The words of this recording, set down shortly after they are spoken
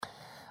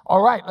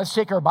All right, let's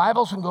take our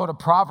Bibles and go to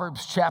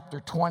Proverbs chapter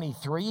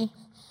 23.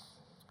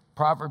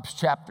 Proverbs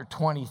chapter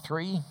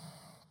 23.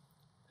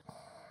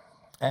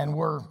 And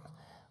we're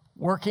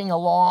working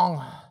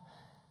along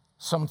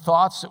some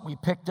thoughts that we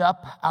picked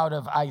up out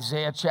of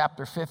Isaiah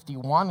chapter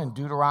 51 and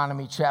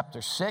Deuteronomy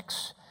chapter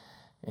 6.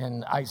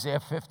 In Isaiah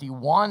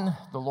 51,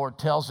 the Lord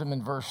tells them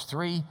in verse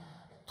 3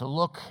 to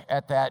look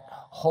at that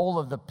hole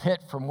of the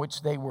pit from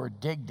which they were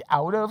digged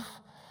out of.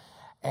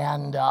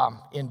 And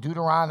in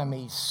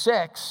Deuteronomy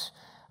 6,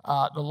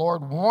 the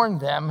Lord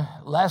warned them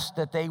lest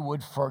that they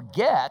would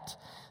forget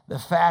the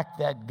fact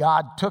that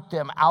God took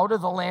them out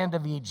of the land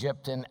of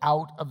Egypt and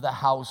out of the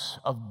house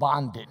of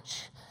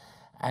bondage.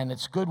 And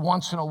it's good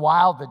once in a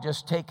while to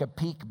just take a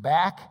peek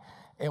back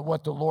at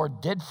what the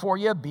Lord did for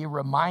you, be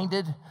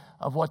reminded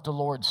of what the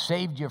Lord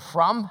saved you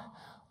from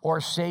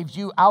or saved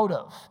you out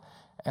of.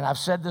 And I've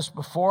said this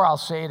before, I'll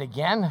say it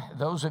again.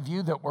 Those of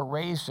you that were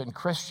raised in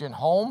Christian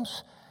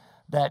homes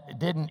that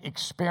didn't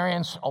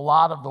experience a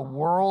lot of the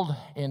world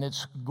in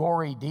its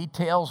gory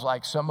details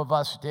like some of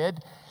us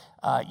did,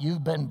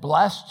 you've been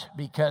blessed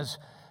because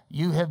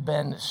you have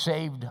been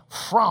saved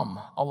from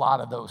a lot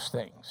of those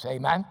things.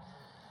 Amen?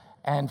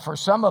 And for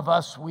some of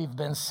us, we've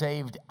been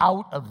saved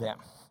out of them.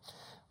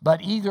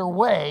 But either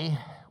way,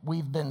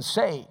 we've been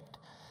saved.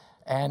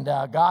 And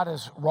God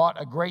has wrought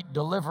a great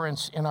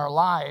deliverance in our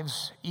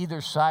lives,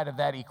 either side of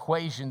that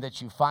equation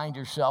that you find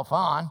yourself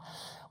on.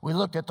 We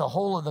looked at the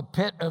whole of the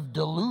pit of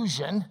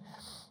delusion.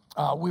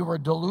 We were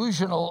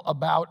delusional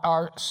about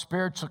our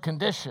spiritual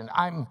condition.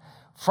 I'm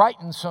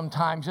frightened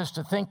sometimes just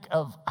to think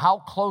of how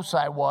close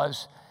I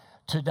was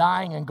to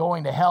dying and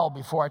going to hell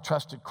before I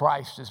trusted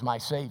Christ as my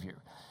Savior.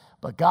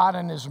 But God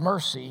in His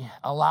mercy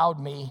allowed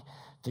me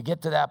to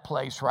get to that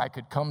place where I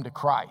could come to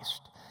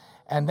Christ.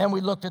 And then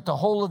we looked at the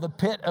whole of the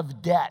pit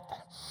of debt.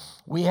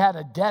 We had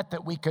a debt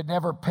that we could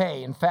never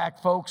pay. In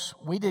fact, folks,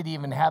 we didn't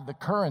even have the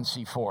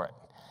currency for it.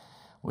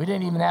 We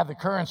didn't even have the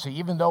currency,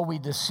 even though we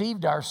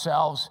deceived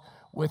ourselves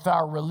with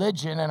our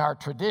religion and our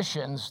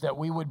traditions that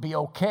we would be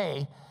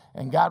okay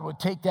and God would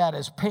take that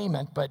as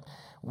payment. But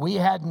we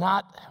had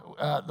not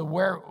the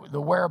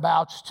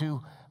whereabouts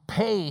to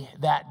pay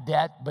that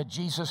debt, but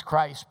Jesus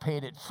Christ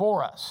paid it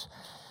for us.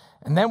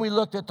 And then we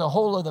looked at the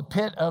whole of the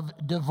pit of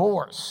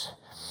divorce.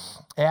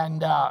 And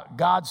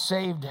God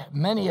saved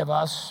many of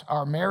us,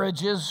 our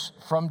marriages,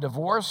 from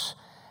divorce.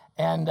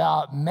 And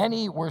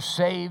many were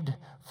saved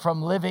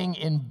from living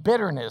in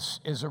bitterness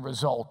as a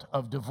result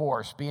of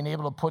divorce, being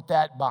able to put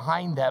that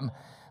behind them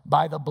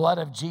by the blood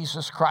of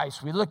Jesus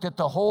Christ. We looked at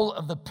the whole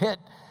of the pit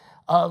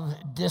of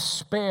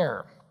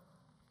despair.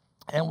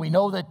 And we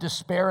know that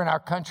despair in our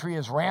country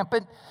is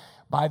rampant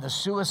by the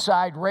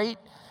suicide rate.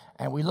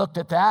 And we looked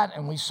at that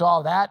and we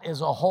saw that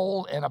as a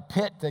hole and a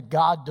pit that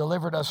God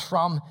delivered us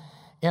from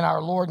in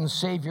our Lord and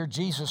Savior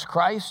Jesus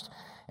Christ.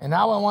 And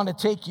now I want to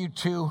take you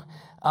to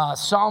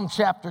Psalm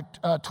chapter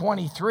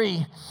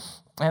 23.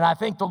 And I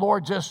think the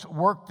Lord just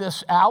worked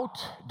this out.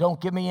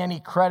 Don't give me any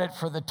credit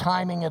for the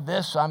timing of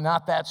this. I'm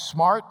not that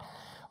smart.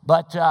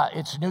 But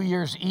it's New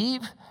Year's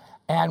Eve,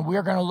 and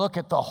we're going to look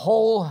at the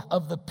whole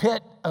of the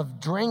pit of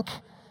drink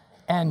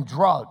and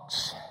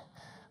drugs.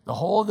 The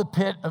whole of the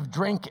pit of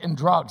drink and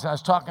drugs. I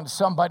was talking to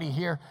somebody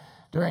here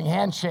during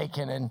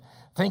handshaking, and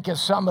think of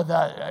some of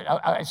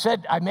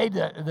I made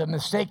the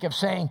mistake of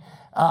saying,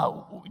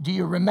 do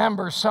you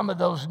remember some of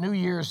those New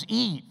Year's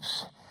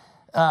Eves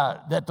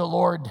that the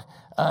Lord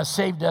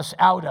saved us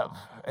out of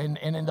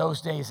in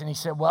those days? And he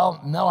said, well,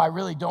 no, I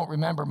really don't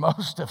remember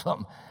most of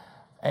them.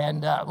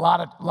 And a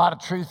lot of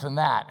truth in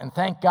that. And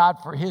thank God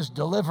for His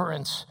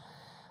deliverance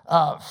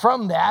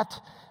from that.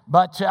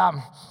 But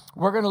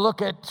we're going to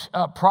look at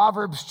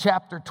Proverbs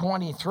chapter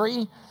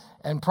 23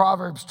 and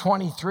Proverbs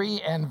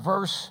 23 and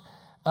verse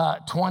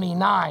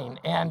 29.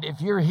 And if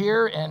you're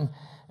here and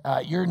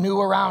you're new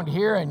around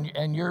here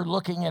and you're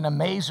looking in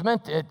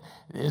amazement,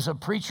 is a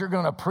preacher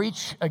going to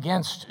preach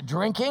against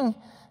drinking?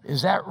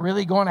 Is that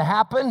really going to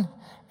happen?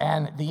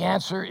 And the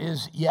answer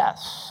is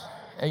yes.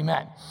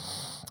 Amen.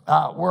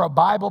 We're a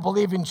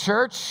Bible-believing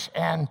church,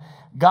 and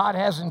God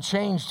hasn't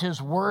changed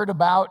His word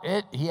about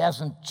it. He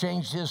hasn't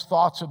changed His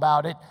thoughts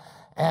about it.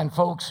 And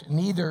folks,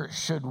 neither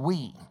should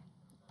we.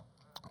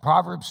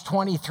 Proverbs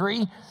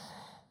 23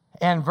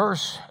 and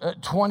verse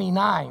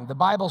 29. The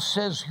Bible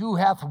says, who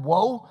hath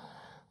woe,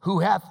 who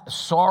hath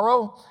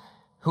sorrow,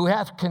 who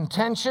hath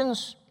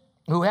contentions,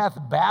 who hath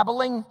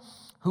babbling,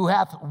 who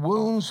hath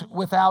wounds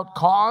without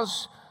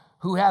cause,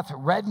 who hath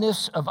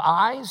redness of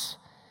eyes?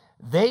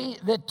 They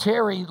that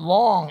tarry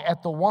long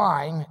at the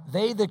wine,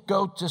 they that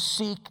go to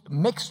seek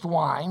mixed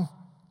wine.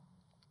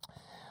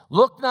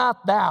 Look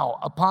not thou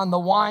upon the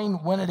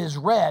wine when it is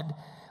red,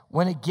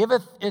 when it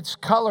giveth its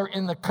color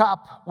in the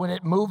cup, when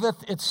it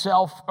moveth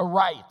itself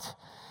aright.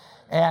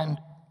 And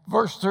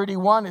verse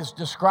 31 is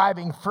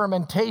describing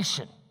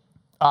fermentation.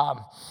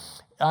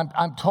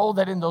 I'm told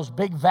that in those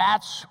big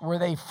vats where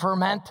they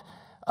ferment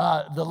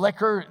the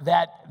liquor,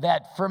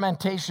 that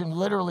fermentation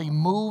literally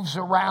moves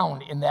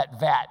around in that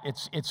vat.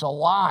 It's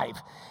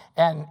alive.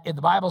 And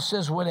the Bible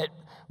says when it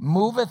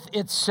moveth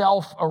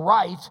itself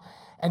aright,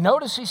 And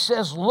notice he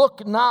says,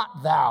 look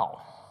not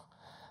thou.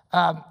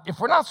 If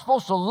we're not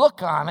supposed to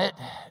look on it,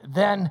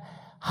 then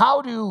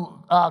how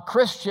do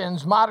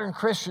modern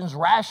Christians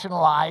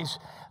rationalize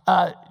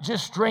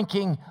just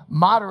drinking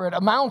moderate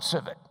amounts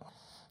of it?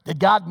 Did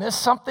God miss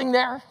something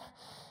there?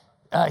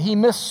 He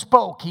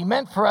misspoke. He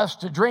meant for us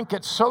to drink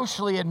it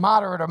socially in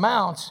moderate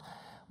amounts,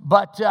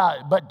 but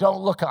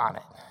don't look on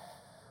it.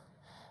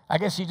 I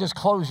guess you just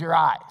close your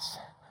eyes.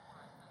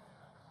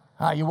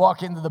 You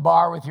walk into the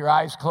bar with your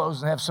eyes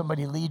closed and have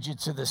somebody lead you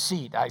to the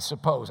seat, I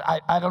suppose.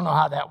 I don't know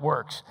how that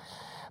works.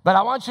 But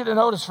I want you to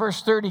notice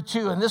verse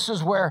 32, and this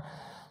is where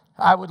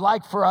I would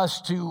like for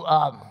us to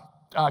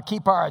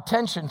keep our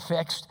attention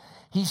fixed.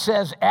 He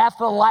says, at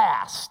the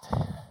last,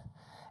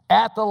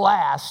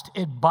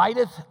 it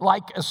biteth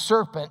like a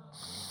serpent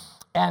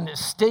and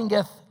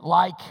stingeth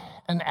like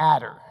an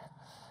adder.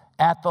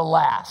 At the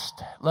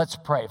last. Let's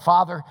pray.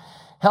 Father,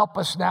 help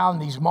us now in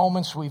these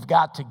moments we've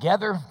got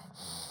together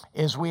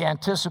as we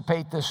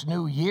anticipate this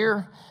new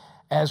year,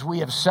 as we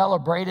have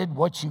celebrated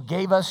what you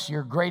gave us,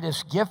 your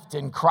greatest gift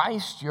in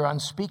Christ, your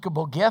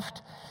unspeakable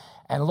gift.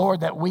 And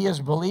Lord, that we as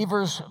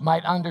believers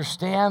might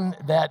understand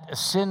that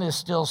sin is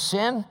still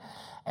sin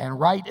and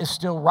right is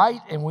still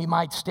right, and we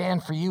might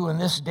stand for you in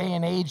this day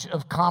and age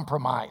of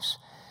compromise.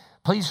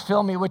 Please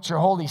fill me with your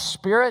Holy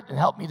Spirit and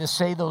help me to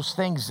say those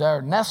things that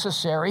are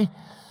necessary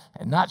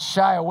and not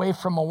shy away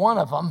from one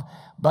of them,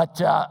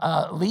 but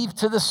leave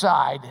to the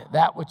side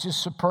that which is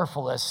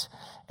superfluous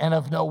and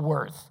of no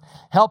worth.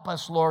 Help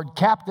us, Lord,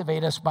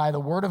 captivate us by the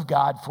word of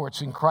God, for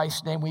it's in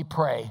Christ's name we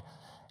pray.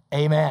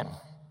 Amen.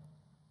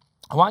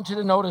 I want you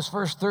to notice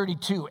verse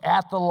 32,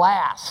 at the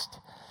last,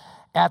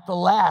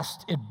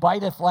 it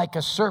biteth like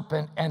a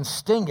serpent and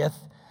stingeth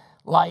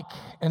like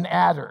an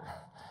adder.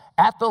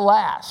 At the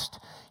last.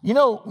 You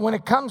know, when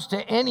it comes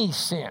to any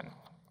sin,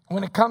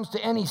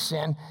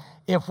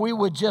 if we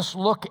would just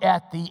look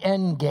at the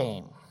end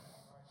game.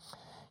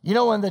 You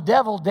know, when the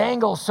devil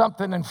dangles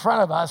something in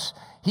front of us,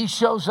 he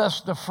shows us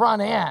the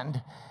front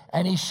end,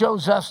 and he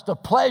shows us the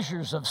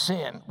pleasures of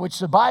sin, which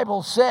the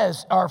Bible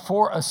says are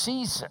for a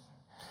season.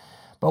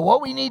 But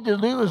what we need to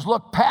do is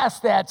look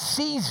past that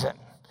season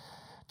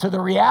to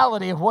the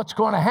reality of what's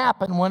going to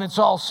happen when it's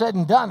all said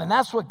and done. And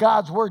that's what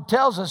God's word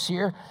tells us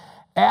here,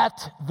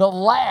 at the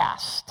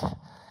last.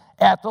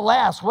 At the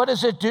last. What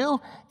does it do?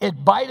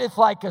 It biteth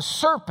like a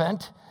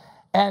serpent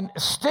and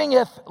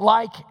stingeth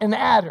like an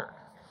adder.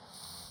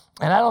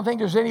 And I don't think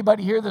there's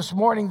anybody here this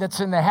morning that's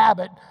in the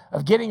habit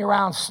of getting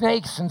around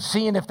snakes and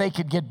seeing if they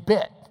could get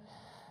bit.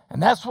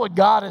 And that's what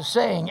God is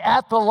saying.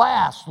 At the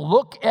last,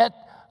 look at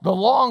the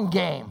long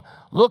game.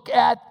 Look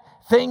at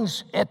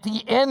things at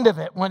the end of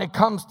it when it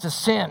comes to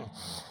sin.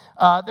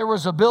 There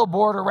was a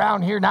billboard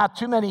around here not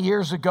too many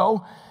years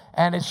ago,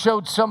 and it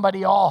showed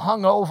somebody all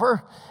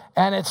hungover,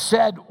 and it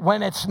said,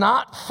 when it's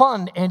not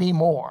fun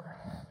anymore.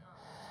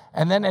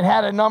 And then it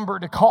had a number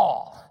to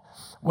call.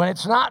 When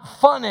it's not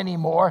fun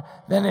anymore,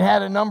 then it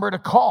had a number to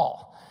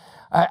call.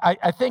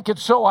 I think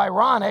it's so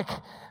ironic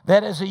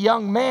that as a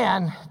young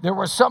man, there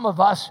were some of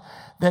us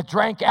that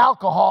drank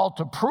alcohol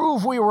to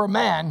prove we were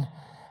men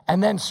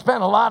and then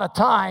spent a lot of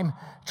time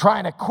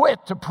trying to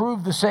quit to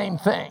prove the same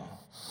thing.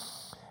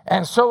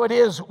 And so it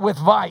is with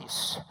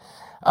vice.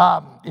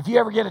 If you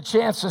ever get a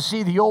chance to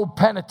see the old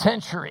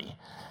penitentiary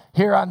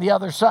here on the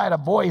other side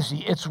of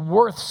Boise, it's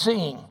worth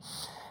seeing.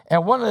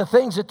 And one of the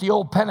things at the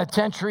old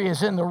penitentiary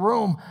is in the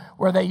room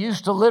where they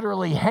used to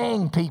literally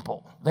hang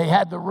people. They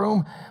had the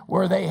room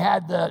where they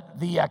had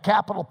the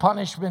capital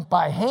punishment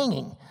by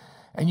hanging.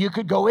 And you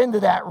could go into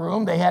that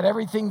room. They had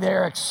everything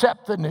there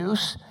except the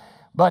noose,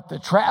 but the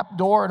trap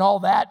door and all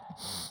that.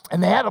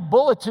 And they had a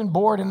bulletin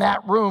board in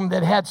that room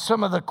that had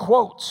some of the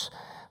quotes,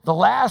 the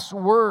last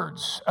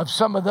words of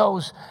some of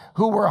those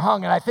who were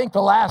hung. And I think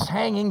the last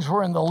hangings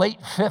were in the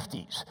late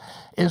 50s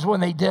is when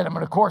they did them.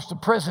 And of course, the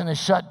prison is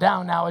shut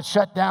down now. It's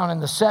shut down in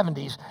the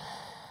 70s.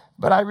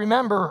 But I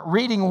remember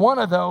reading one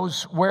of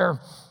those where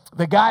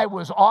the guy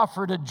was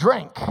offered a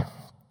drink.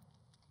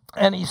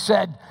 And he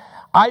said,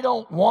 I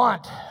don't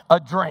want a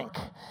drink.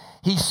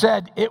 He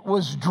said, it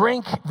was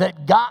drink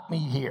that got me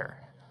here.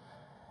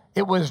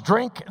 It was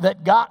drink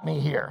that got me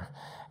here.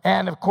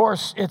 And of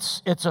course,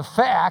 it's a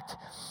fact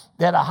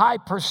that a high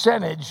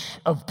percentage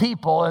of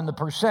people, and the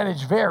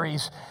percentage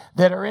varies,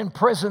 that are in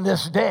prison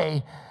this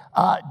day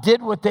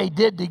did what they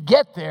did to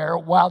get there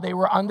while they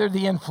were under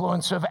the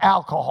influence of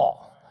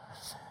alcohol.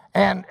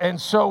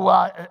 And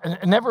so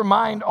never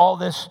mind all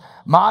this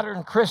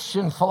modern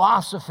Christian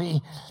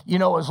philosophy, you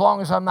know, as long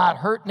as I'm not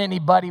hurting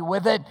anybody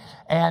with it,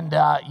 and,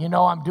 you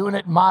know, I'm doing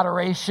it in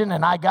moderation,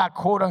 and I got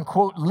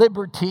quote-unquote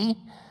liberty.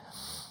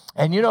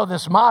 And, you know,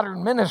 this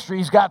modern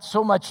ministry's got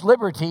so much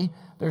liberty,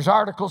 there's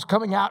articles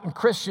coming out in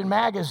Christian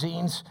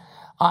magazines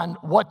on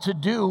what to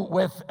do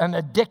with an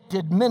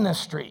addicted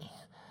ministry.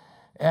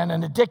 And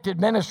an addicted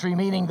ministry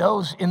meaning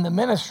those in the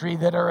ministry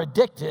that are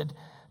addicted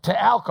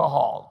to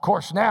alcohol. Of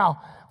course,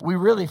 now we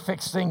really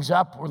fix things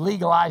up. We're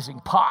legalizing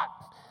pot.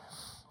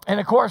 And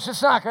of course,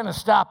 it's not going to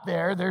stop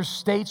there. There's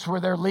states where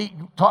they're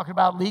talking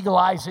about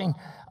legalizing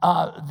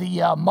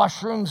the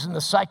mushrooms and the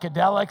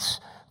psychedelics,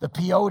 the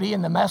peyote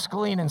and the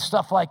mescaline and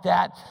stuff like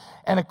that.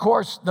 And of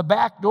course, the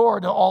back door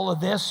to all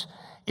of this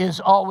is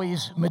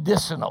always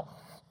medicinal.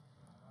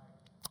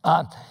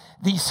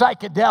 These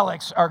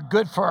psychedelics are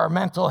good for our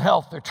mental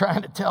health, they're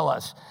trying to tell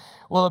us.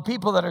 Well, the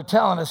people that are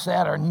telling us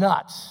that are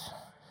nuts,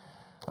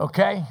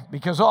 okay?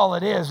 Because all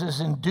it is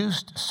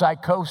induced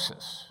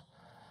psychosis.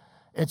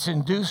 It's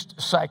induced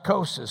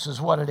psychosis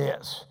is what it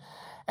is.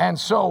 And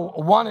so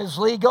one is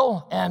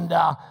legal, and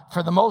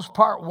for the most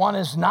part, one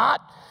is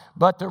not,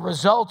 but the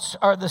results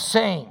are the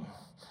same.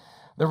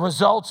 The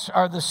results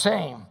are the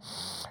same.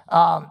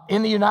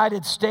 In the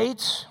United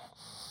States,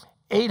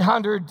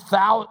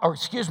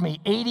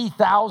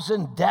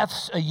 80,000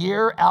 deaths a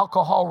year,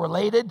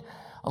 alcohol-related.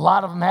 A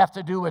lot of them have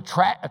to do with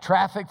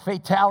traffic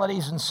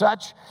fatalities and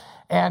such.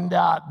 And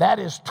that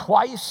is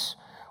twice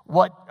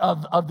what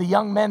of the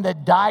young men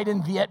that died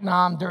in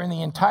Vietnam during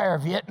the entire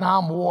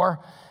Vietnam War.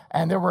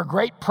 And there were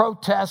great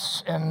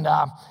protests, and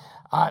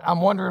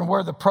I'm wondering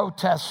where the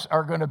protests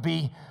are going to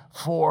be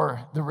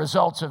for the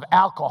results of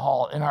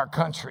alcohol in our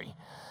country.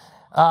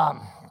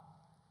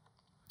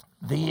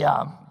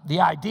 The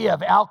idea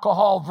of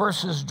alcohol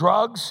versus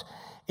drugs,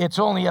 it's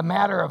only a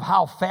matter of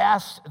how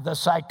fast the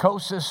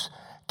psychosis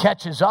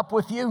catches up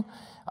with you.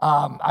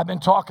 I've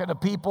been talking to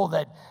people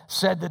that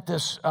said that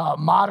this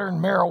modern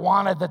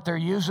marijuana that they're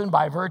using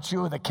by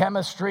virtue of the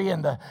chemistry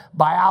and the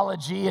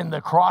biology and the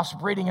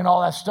crossbreeding and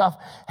all that stuff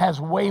has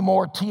way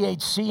more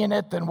THC in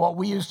it than what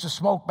we used to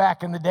smoke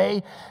back in the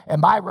day.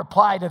 And my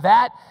reply to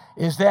that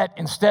is that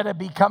instead of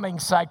becoming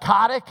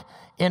psychotic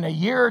in a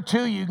year or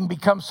two, you can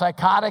become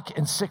psychotic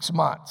in 6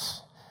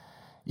 months.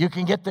 You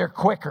can get there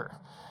quicker.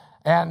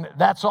 And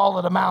that's all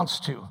it amounts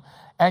to.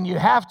 And you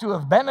have to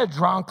have been a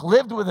drunk,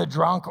 lived with a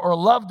drunk, or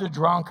loved a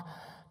drunk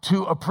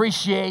to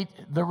appreciate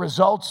the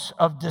results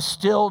of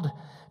distilled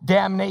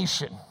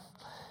damnation.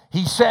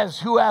 He says,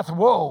 who hath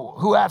woe,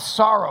 who hath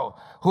sorrow,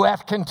 who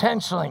hath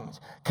contentions,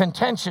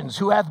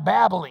 who hath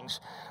babblings,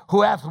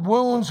 who hath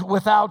wounds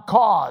without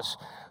cause,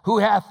 who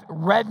hath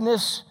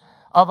redness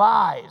of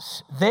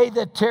eyes. They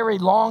that tarry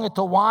long at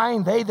the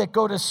wine, they that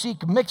go to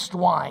seek mixed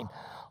wine.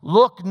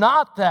 Look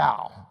not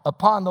thou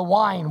upon the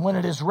wine when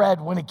it is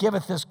red, when it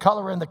giveth his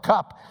color in the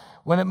cup,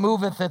 when it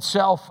moveth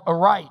itself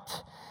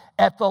aright.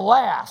 At the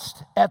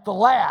last,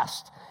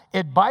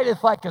 it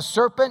biteth like a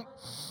serpent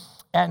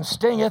and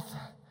stingeth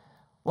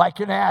like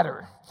an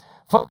adder.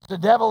 Folks, the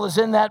devil is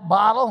in that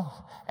bottle,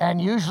 and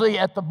usually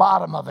at the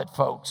bottom of it,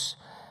 folks.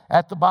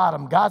 At the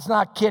bottom. God's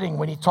not kidding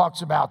when he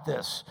talks about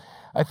this.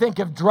 I think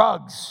of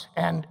drugs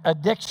and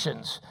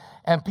addictions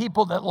and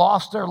people that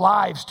lost their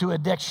lives to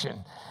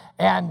addiction.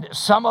 And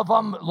some of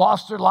them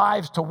lost their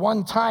lives to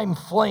one-time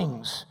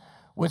flings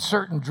with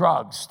certain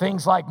drugs,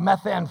 things like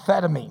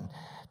methamphetamine.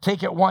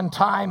 Take it one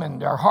time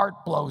and their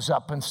heart blows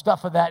up and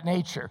stuff of that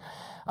nature.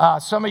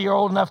 Some of you are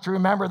old enough to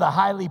remember the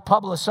highly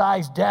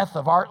publicized death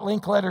of Art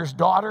Linkletter's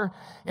daughter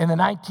in the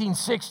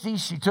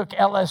 1960s. She took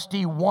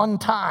LSD one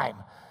time,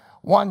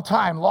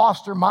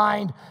 lost her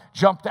mind,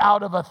 jumped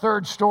out of a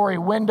third-story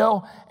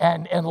window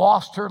and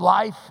lost her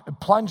life,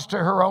 plunged to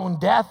her own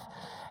death.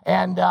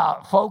 And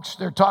folks,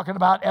 they're talking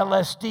about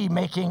LSD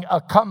making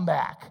a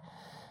comeback.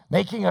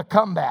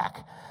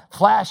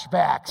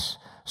 Flashbacks,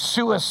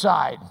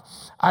 suicide.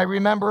 I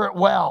remember it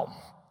well.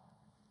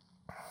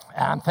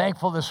 And I'm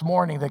thankful this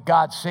morning that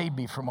God saved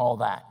me from all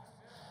that.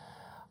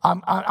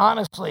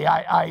 Honestly,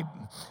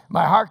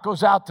 my heart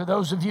goes out to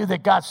those of you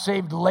that got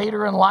saved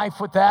later in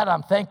life with that.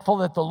 I'm thankful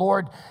that the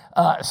Lord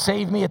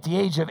saved me at the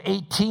age of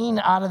 18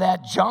 out of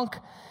that junk.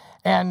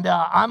 And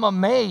I'm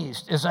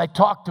amazed as I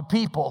talk to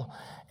people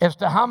as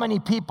to how many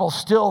people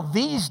still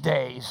these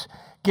days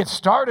get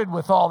started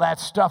with all that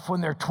stuff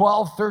when they're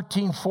 12,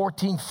 13,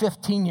 14,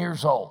 15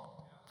 years old.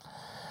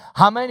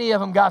 How many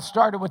of them got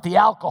started with the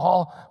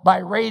alcohol by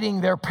raiding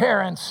their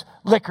parents'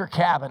 liquor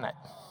cabinet?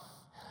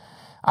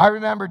 I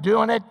remember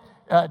doing it,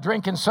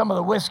 drinking some of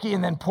the whiskey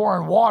and then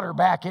pouring water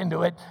back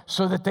into it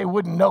so that they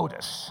wouldn't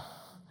notice.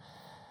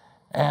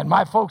 And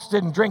my folks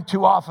didn't drink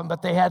too often,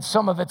 but they had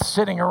some of it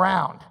sitting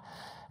around.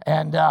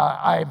 And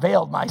I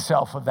availed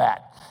myself of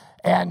that.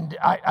 And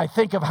I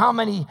think of how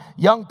many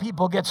young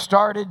people get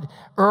started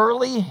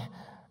early.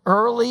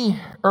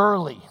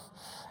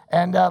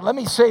 And let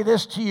me say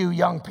this to you,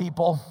 young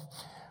people.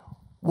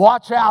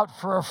 Watch out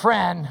for a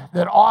friend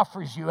that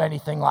offers you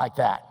anything like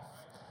that.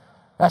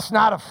 That's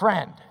not a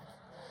friend.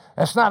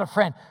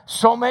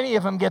 So many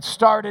of them get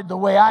started the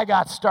way I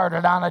got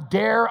started, on a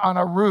dare, on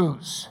a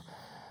ruse,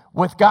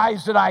 with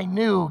guys that I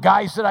knew,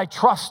 guys that I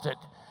trusted.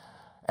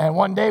 And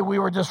one day we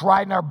were just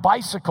riding our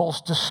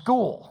bicycles to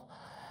school.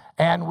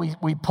 And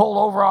we pulled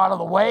over out of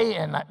the way,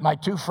 and my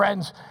two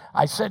friends,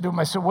 I said to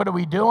them, what are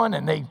we doing?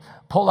 And they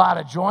pulled out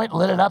a joint,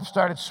 lit it up,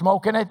 started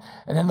smoking it.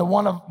 And then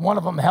one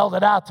of them held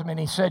it out to me, and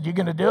he said, you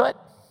going to do it?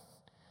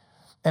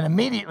 And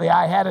immediately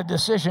I had a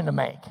decision to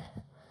make.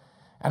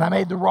 And I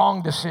made the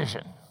wrong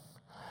decision.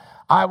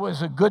 I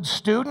was a good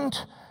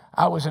student.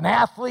 I was an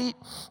athlete.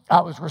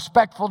 I was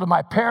respectful to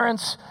my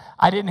parents.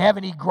 I didn't have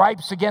any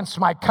gripes against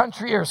my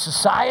country or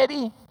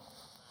society.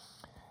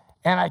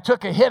 And I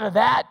took a hit of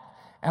that,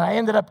 and I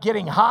ended up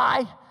getting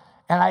high,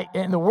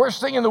 and the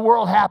worst thing in the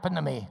world happened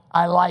to me.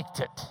 I liked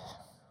it.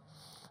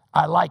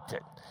 I liked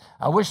it.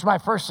 I wish my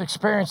first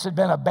experience had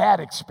been a bad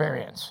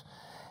experience.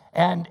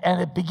 And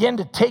it began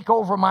to take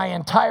over my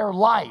entire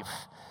life.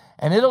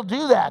 And it'll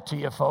do that to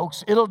you,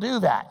 folks. It'll do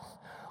that.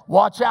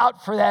 Watch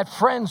out for that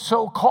friend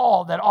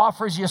so-called that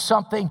offers you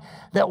something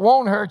that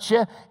won't hurt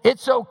you.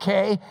 It's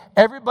okay.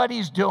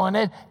 Everybody's doing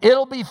it.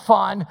 It'll be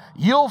fun.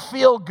 You'll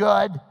feel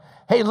good.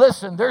 Hey,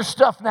 listen, there's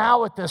stuff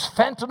now with this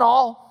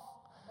fentanyl.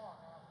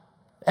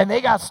 And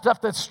they got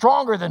stuff that's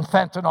stronger than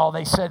fentanyl,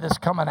 they said, that's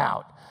coming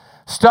out.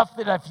 Stuff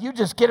that if you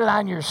just get it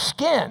on your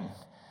skin,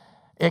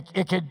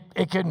 it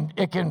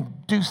can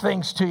do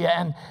things to you.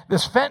 And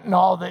this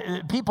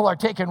fentanyl, people are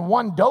taking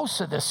one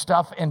dose of this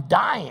stuff and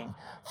dying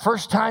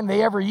first time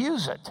they ever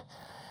use it.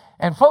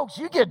 And folks,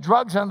 you get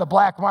drugs on the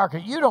black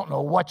market, you don't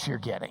know what you're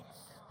getting.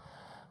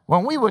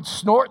 When we would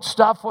snort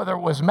stuff, whether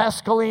it was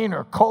mescaline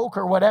or coke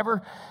or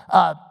whatever,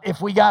 if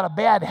we got a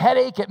bad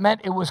headache, it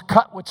meant it was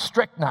cut with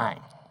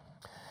strychnine.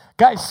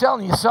 Guy's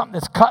selling you something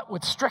that's cut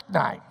with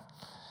strychnine.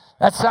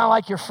 That sound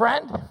like your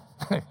friend?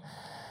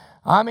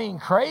 I mean,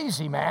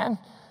 crazy, man.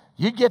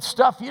 You'd get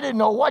stuff you didn't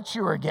know what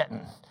you were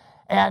getting.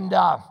 And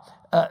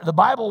the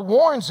Bible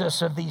warns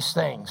us of these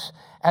things.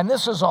 And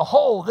this is a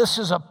hole. This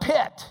is a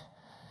pit.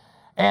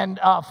 And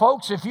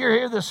folks, if you're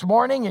here this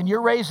morning and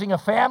you're raising a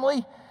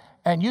family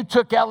and you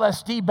took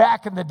LSD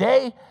back in the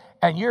day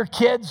and your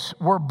kids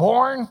were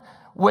born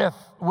with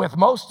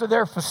most of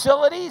their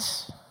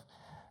facilities,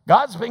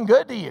 God's been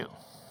good to you.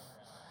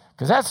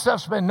 Because that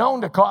stuff's been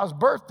known to cause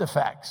birth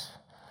defects,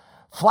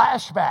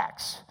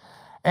 flashbacks.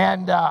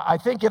 And I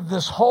think of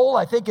this hole,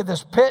 I think of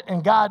this pit,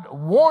 and God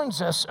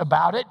warns us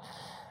about it.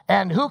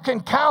 And who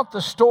can count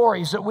the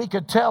stories that we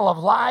could tell of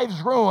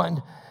lives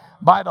ruined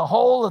by the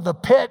hole of the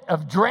pit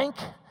of drink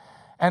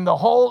and the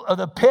hole of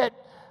the pit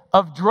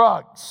of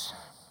drugs?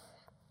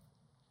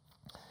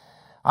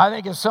 I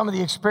think of some of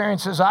the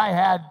experiences I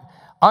had,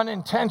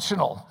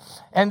 unintentional,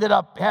 ended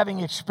up having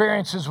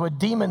experiences with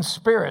demon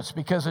spirits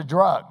because of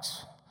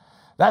drugs.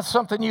 That's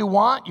something you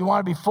want? You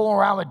want to be fooling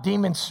around with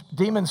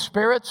demon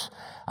spirits?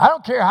 I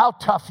don't care how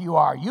tough you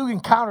are. You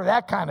encounter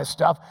that kind of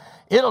stuff,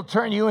 it'll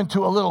turn you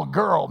into a little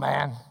girl,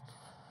 man.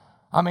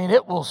 I mean,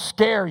 it will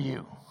scare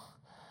you.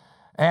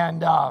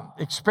 And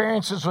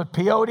experiences with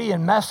peyote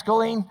and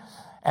mescaline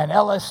and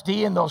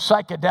LSD and those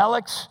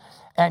psychedelics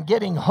and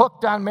getting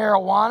hooked on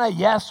marijuana.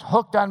 Yes,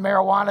 hooked on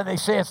marijuana. They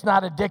say it's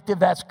not addictive.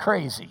 That's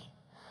crazy.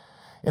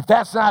 If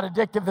that's not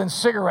addictive, then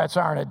cigarettes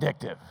aren't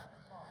addictive.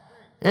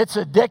 It's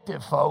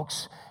addictive,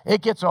 folks.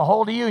 It gets a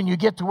hold of you, and you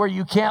get to where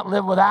you can't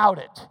live without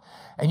it.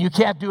 And you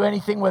can't do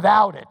anything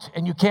without it.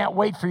 And you can't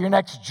wait for your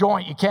next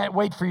joint. You can't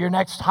wait for your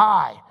next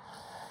high.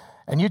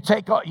 And you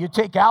take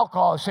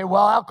alcohol and say,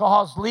 well,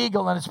 alcohol's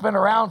legal and it's been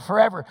around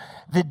forever.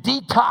 The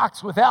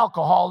detox with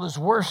alcohol is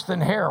worse than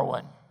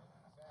heroin.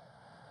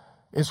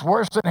 It's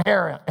worse than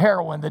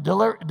heroin. The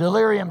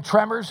delirium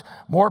tremors,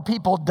 more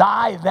people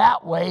die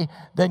that way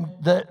than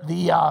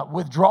the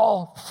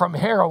withdrawal from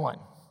heroin.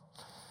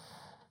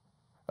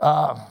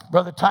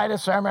 Brother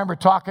Titus, I remember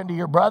talking to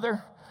your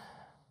brother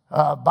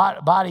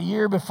about a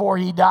year before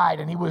he died,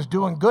 and he was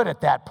doing good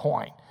at that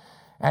point.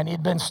 And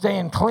he'd been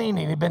staying clean,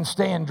 and he'd been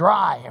staying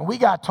dry. And we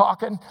got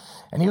talking,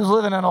 and he was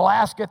living in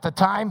Alaska at the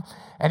time,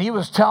 and he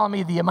was telling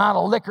me the amount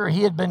of liquor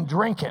he had been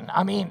drinking.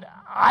 I mean,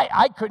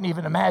 I couldn't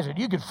even imagine.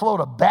 You could float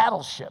a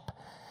battleship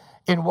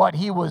in what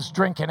he was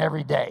drinking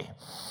every day.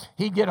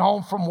 He'd get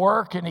home from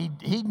work, and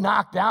he'd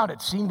knock down,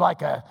 it seemed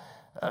like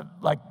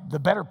like the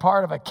better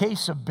part of a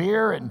case of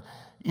beer, and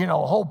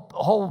whole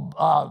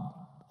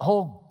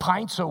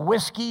pints of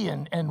whiskey,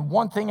 and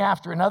one thing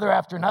after another.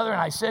 And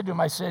I said to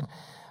him, I said,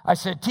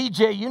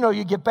 TJ,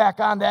 you get back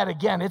on that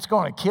again, it's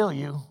going to kill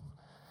you.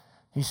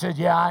 He said,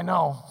 yeah, I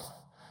know.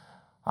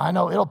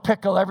 It'll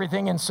pickle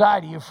everything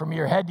inside of you from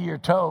your head to your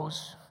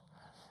toes.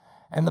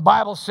 And the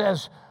Bible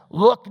says,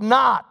 look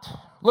not.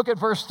 Look at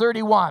verse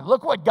 31.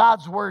 Look what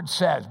God's word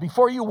says.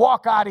 Before you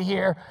walk out of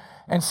here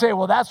and say,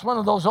 well, that's one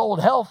of those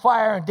old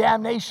hellfire and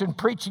damnation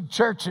preaching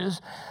churches.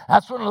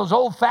 That's one of those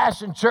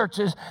old-fashioned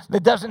churches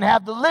that doesn't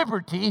have the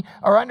liberty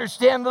or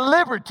understand the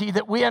liberty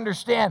that we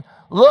understand.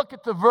 Look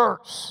at the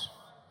verse.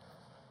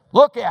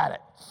 Look at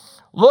it.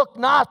 Look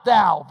not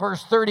thou,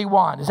 verse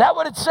 31. Is that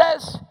what it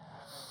says?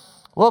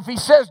 Well, if he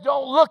says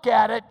don't look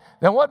at it,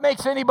 then what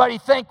makes anybody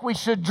think we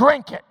should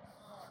drink it?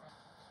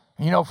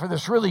 For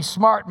this really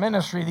smart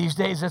ministry these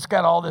days that's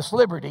got all this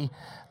liberty,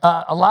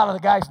 a lot of the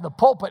guys in the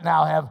pulpit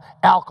now have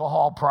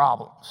alcohol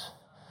problems.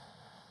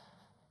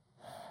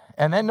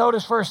 And then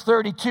notice verse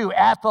 32,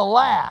 at the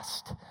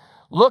last,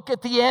 look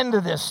at the end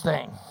of this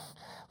thing.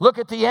 Look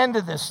at the end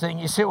of this thing.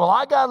 You say, well,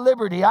 I got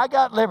liberty.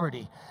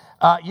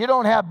 You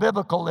don't have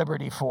biblical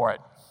liberty for it.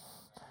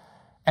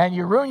 And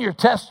you ruin your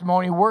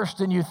testimony worse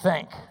than you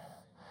think.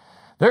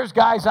 There's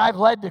guys I've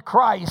led to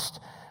Christ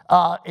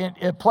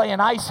in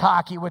playing ice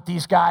hockey with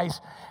these guys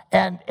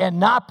and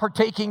not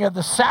partaking of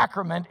the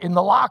sacrament in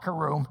the locker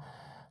room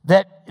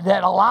that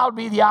allowed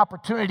me the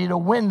opportunity to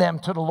win them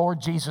to the Lord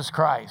Jesus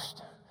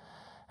Christ.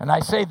 And I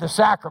say the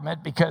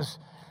sacrament because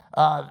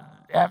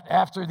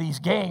after these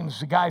games,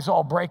 the guys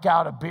all break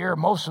out a beer.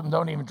 Most of them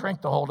don't even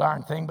drink the whole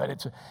darn thing, but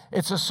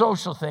it's a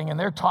social thing, and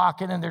they're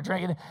talking and they're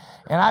drinking.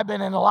 And I've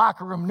been in the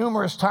locker room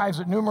numerous times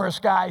with numerous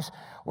guys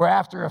where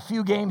after a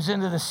few games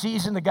into the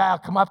season, the guy will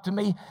come up to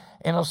me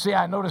and he'll say,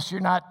 I notice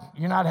you're not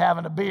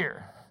having a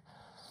beer.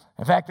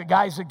 In fact, the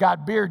guys that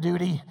got beer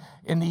duty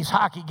in these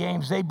hockey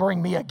games, they bring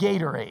me a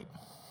Gatorade.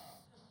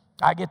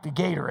 I get the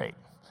Gatorade.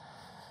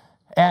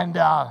 And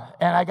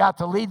I got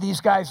to lead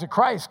these guys to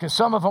Christ because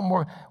some of them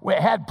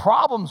had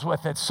problems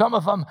with it. Some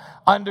of them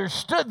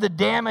understood the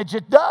damage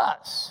it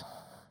does.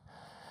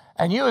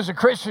 And you as a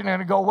Christian are going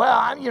to go, well,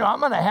 I'm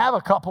going to have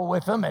a couple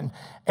with them, and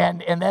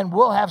then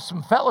we'll have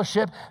some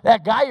fellowship.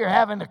 That guy you're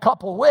having a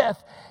couple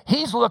with,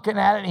 he's looking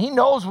at it, and he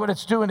knows what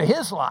it's doing to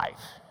his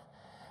life.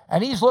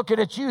 And he's looking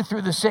at you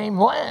through the same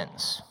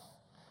lens.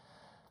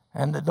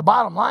 And the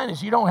bottom line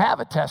is you don't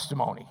have a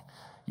testimony.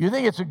 You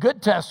think it's a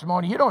good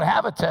testimony. You don't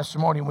have a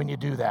testimony when you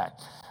do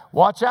that.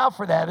 Watch out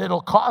for that.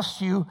 It'll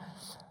cost you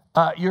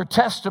your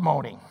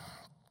testimony.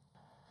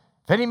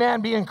 If any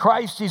man be in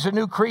Christ, he's a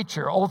new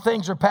creature. Old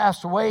things are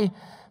passed away.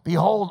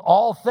 Behold,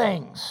 all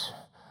things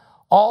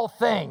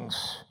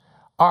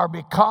are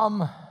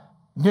become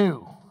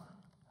new.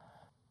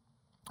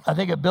 I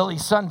think of Billy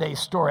Sunday's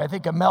story. I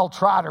think of Mel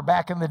Trotter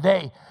back in the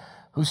day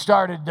who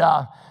started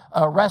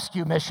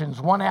rescue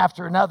missions one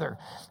after another.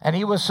 And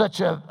he was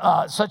such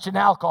an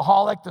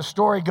alcoholic, the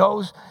story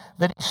goes,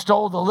 that he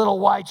stole the little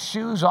white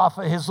shoes off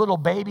of his little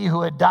baby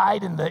who had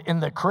died in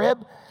the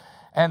crib.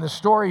 And the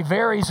story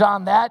varies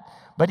on that.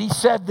 But he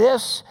said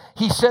this,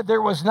 he said,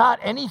 there was not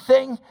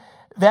anything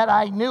that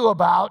I knew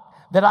about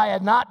that I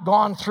had not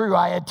gone through.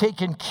 I had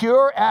taken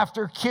cure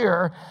after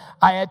cure.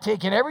 I had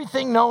taken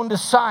everything known to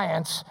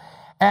science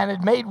and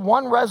had made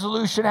one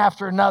resolution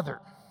after another.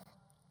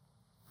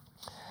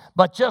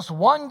 But just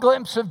one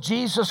glimpse of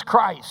Jesus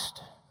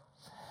Christ,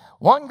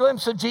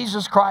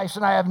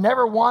 and I have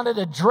never wanted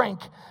a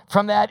drink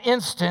from that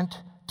instant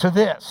to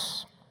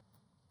this.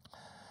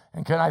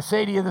 And can I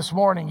say to you this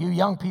morning, you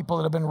young people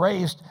that have been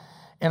raised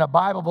in a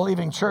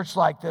Bible-believing church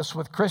like this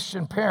with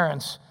Christian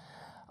parents,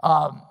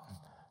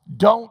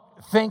 don't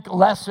think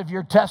less of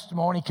your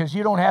testimony because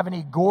you don't have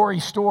any gory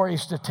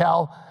stories to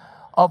tell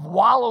of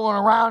wallowing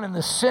around in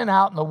the sin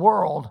out in the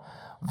world.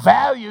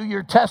 Value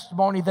your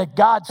testimony that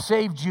God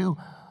saved you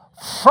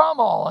from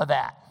all of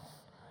that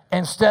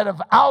instead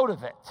of out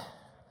of it.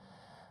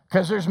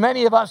 Because there's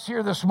many of us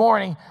here this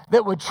morning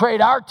that would trade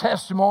our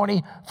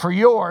testimony for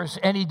yours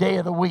any day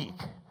of the week.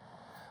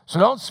 So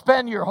don't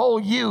spend your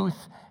whole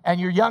youth and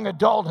your young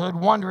adulthood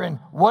wondering,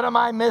 what am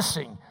I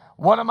missing?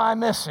 What am I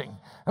missing?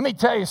 Let me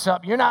tell you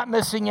something. You're not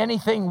missing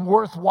anything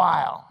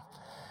worthwhile.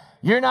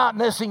 You're not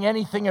missing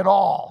anything at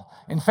all.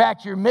 In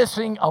fact, you're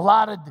missing a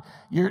lot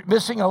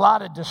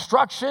of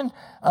destruction,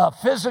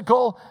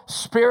 physical,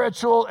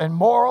 spiritual, and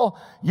moral.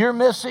 You're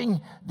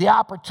missing the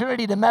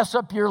opportunity to mess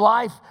up your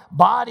life,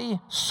 body,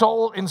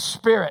 soul, and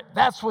spirit.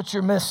 That's what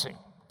you're missing.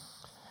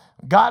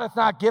 God hath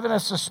not given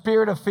us a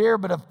spirit of fear,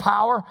 but of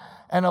power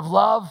and of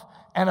love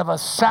and of a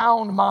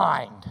sound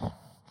mind.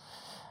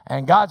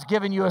 And God's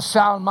given you a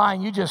sound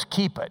mind. You just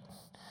keep it.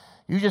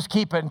 You just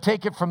keep it and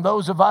take it from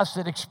those of us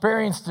that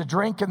experience the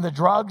drink and the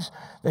drugs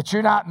that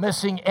you're not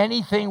missing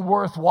anything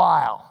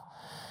worthwhile.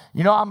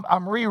 You know,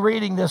 I'm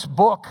rereading this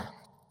book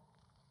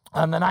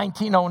on the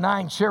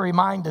 1909 Cherry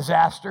Mine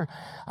disaster.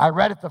 I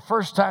read it the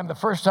first time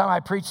I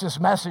preached this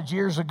message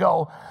years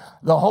ago,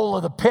 The Hole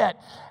of the Pit.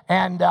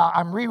 And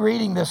I'm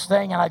rereading this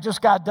thing, and I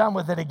just got done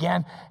with it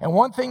again. And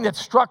one thing that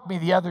struck me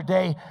the other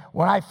day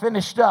when I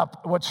finished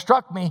up, what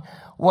struck me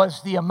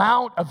was the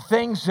amount of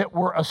things that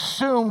were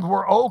assumed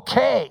were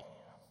okay,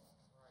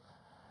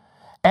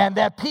 and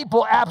that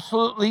people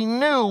absolutely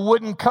knew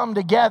wouldn't come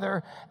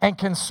together and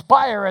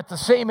conspire at the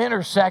same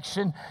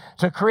intersection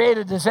to create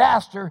a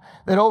disaster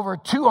that over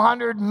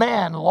 200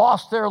 men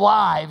lost their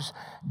lives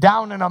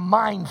down in a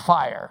mine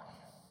fire.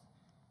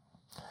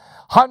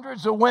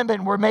 Hundreds of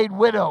women were made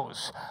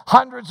widows.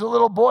 Hundreds of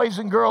little boys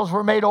and girls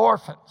were made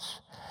orphans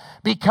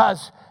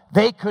because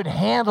they could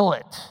handle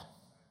it.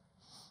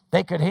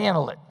 They could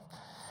handle it.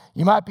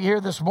 You might be here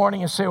this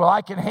morning and say, well,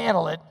 I can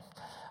handle it.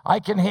 I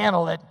can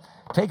handle it.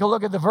 Take a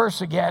look at the verse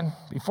again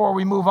before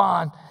we move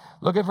on.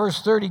 Look at verse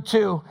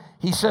 32.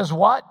 He says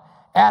what?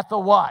 At the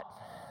what?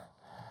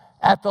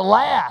 At the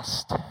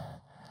last.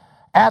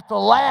 At the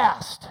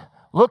last.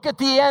 Look at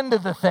the end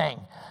of the thing.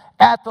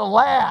 At the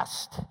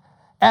last.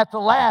 At the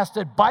last,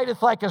 it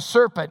biteth like a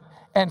serpent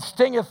and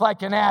stingeth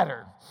like an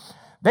adder.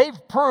 They've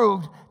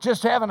proved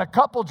just having a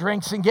couple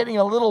drinks and getting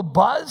a little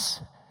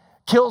buzz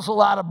kills a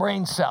lot of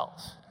brain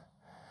cells.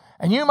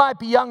 And you might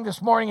be young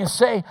this morning and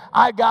say,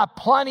 I've got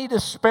plenty to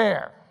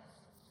spare.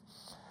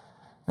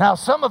 Now,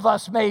 some of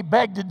us may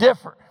beg to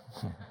differ.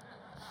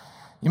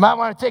 You might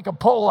want to take a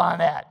poll on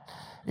that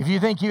if you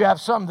think you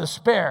have some to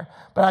spare.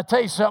 But I'll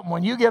tell you something,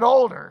 when you get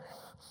older,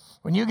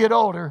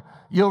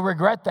 you'll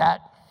regret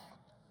that.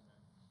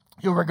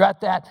 You'll regret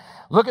that.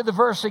 Look at the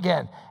verse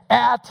again.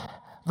 At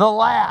the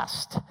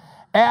last.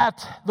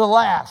 At the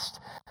last.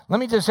 Let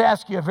me just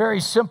ask you a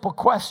very simple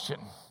question.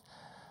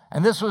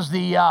 And this was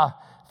the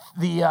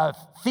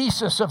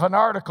thesis of an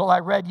article I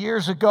read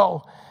years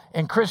ago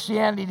in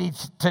Christianity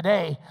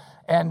Today.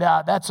 And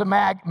that's a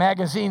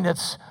magazine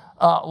that's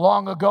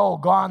long ago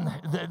gone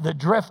the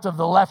drift of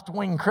the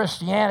left-wing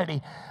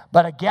Christianity.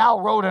 But a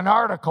gal wrote an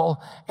article,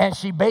 and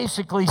she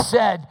basically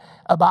said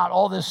about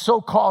all this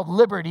so-called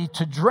liberty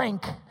to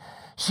drink.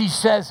 She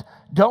says,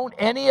 don't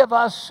any of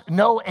us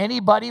know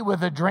anybody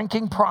with a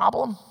drinking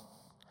problem?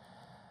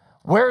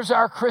 Where's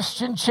our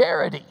Christian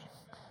charity?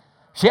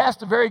 She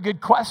asked a very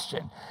good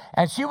question.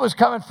 And she was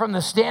coming from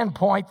the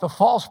standpoint, the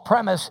false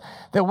premise,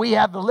 that we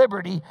have the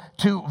liberty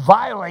to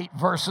violate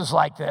verses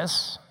like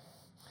this.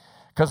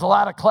 Because a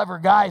lot of clever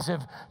guys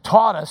have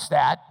taught us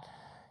that.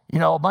 You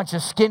know, a bunch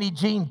of skinny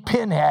jean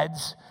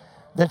pinheads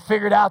that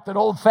figured out that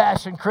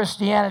old-fashioned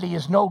Christianity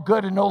is no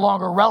good and no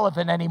longer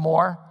relevant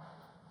anymore.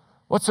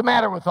 What's the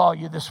matter with all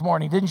you this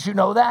morning? Didn't you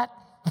know that?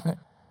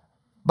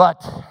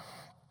 But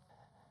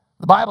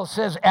the Bible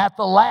says, at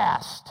the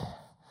last,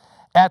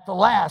 it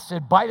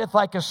biteth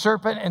like a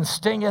serpent and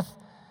stingeth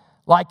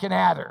like an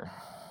adder.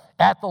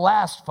 At the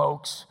last,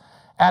 folks,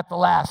 at the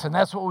last. And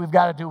that's what we've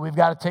got to do. We've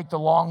got to take the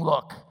long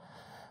look.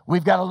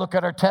 We've got to look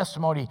at our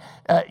testimony.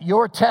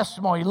 Your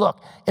testimony,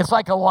 look, it's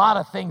like a lot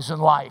of things in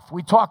life.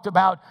 We talked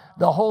about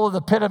the whole of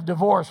the pit of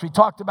divorce. We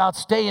talked about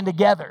staying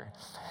together.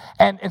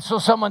 And so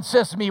someone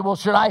says to me, well,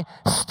 should I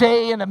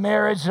stay in a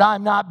marriage that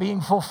I'm not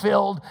being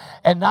fulfilled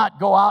and not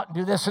go out and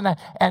do this and that?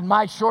 And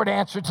my short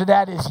answer to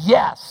that is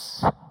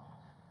yes.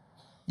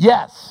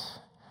 Yes.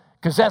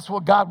 Because that's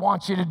what God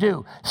wants you to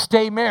do.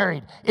 Stay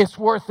married. It's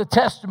worth the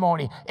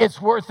testimony.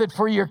 It's worth it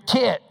for your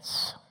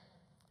kids.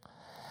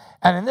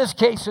 And in this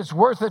case, it's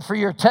worth it for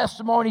your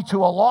testimony to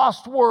a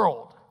lost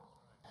world.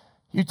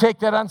 You take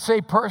that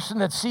unsaved person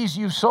that sees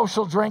you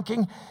social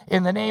drinking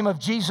in the name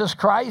of Jesus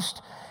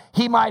Christ.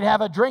 He might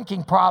have a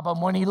drinking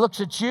problem. When he looks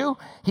at you,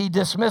 he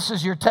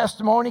dismisses your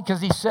testimony because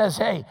he says,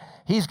 hey,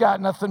 he's got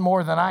nothing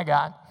more than I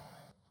got.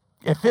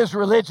 If his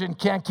religion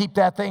can't keep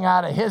that thing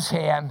out of his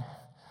hand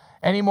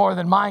any more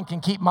than mine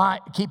can keep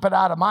it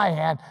out of my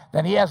hand,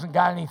 then he hasn't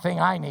got anything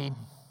I need.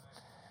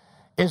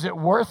 Is it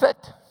worth it?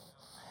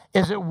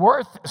 Is it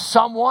worth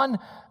someone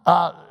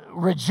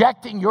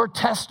rejecting your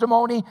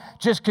testimony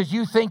just because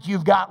you think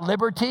you've got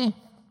liberty?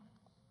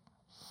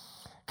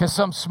 Because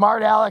some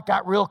smart aleck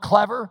got real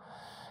clever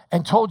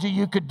and told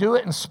you could do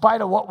it in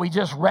spite of what we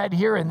just read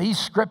here in these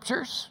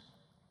scriptures?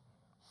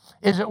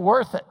 Is it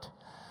worth it?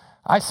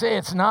 I say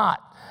it's not.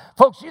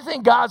 Folks, you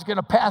think God's going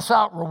to pass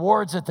out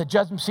rewards at the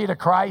judgment seat of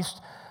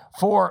Christ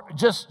for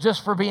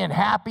just for being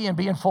happy and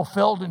being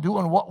fulfilled and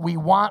doing what we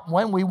want,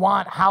 when we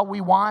want, how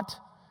we want?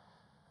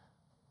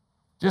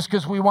 Just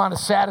because we want to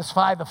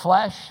satisfy the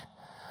flesh?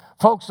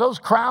 Folks, those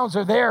crowns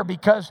are there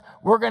because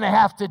we're going to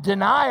have to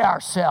deny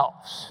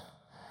ourselves.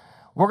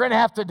 We're going to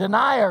have to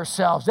deny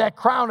ourselves. That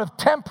crown of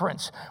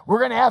temperance, we're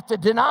going to have to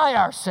deny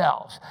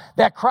ourselves.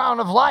 That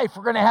crown of life,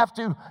 we're going to have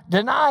to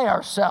deny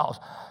ourselves.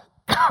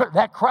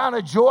 That crown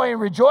of joy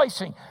and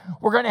rejoicing,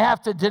 we're going to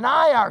have to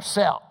deny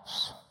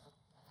ourselves.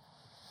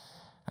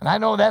 And I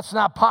know that's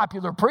not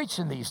popular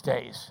preaching these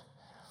days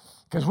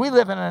because we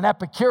live in an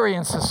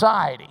Epicurean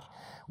society.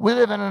 We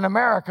live in an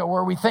America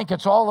where we think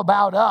it's all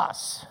about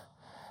us.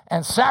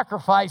 And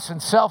sacrifice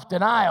and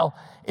self-denial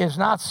is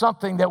not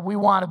something that we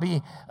want to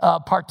be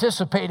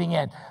participating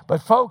in.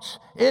 But folks,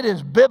 it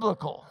is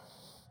biblical.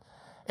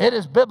 It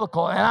is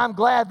biblical. And I'm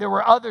glad there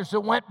were others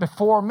that went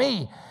before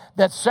me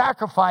that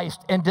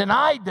sacrificed and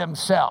denied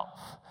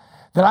themselves,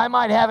 that I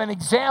might have an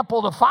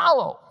example to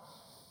follow,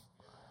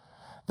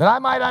 that I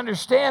might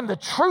understand the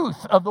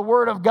truth of the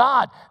Word of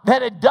God,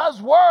 that it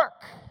does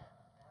work.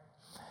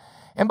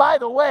 And by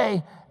the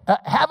way,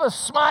 have a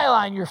smile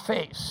on your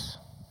face.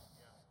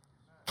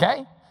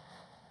 Okay?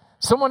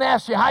 Someone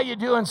asks you how you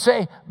doing,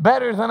 say,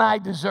 better than I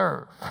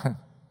deserve.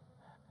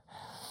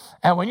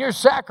 And when you're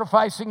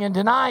sacrificing and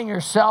denying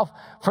yourself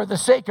for the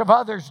sake of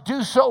others,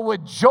 do so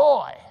with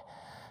joy,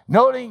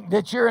 noting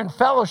that you're in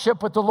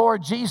fellowship with the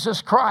Lord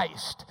Jesus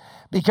Christ,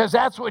 because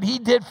that's what he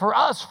did for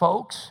us,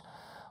 folks.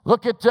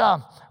 Look at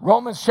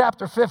Romans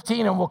chapter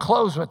 15, and we'll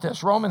close with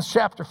this. Romans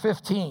chapter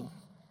 15.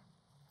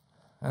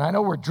 And I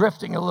know we're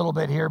drifting a little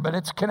bit here, but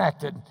it's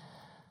connected.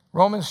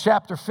 Romans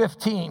chapter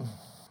 15.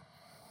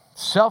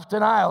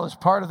 Self-denial is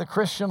part of the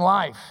Christian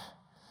life.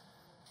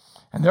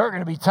 And there are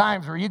going to be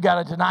times where you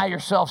got to deny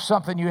yourself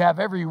something you have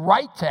every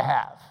right to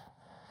have.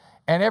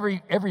 And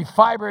every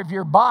fiber of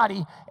your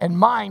body and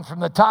mind, from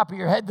the top of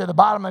your head to the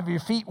bottom of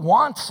your feet,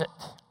 wants it.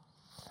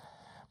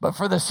 But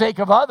for the sake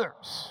of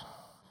others,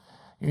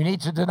 you need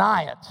to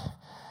deny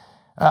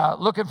it.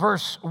 Look at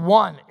verse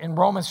 1 in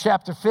Romans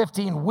chapter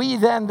 15. We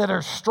then that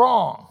are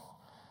strong,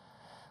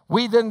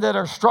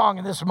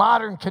 in this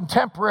modern,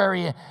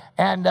 contemporary,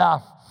 and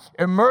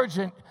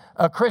emergent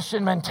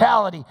Christian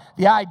mentality,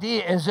 the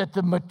idea is that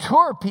the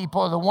mature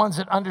people are the ones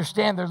that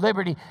understand their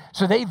liberty,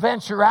 so they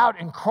venture out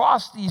and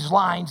cross these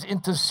lines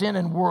into sin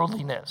and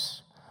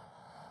worldliness.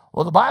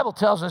 Well, the Bible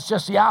tells us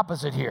just the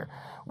opposite here.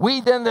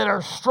 We then that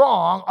are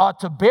strong ought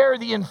to bear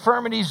the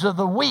infirmities of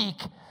the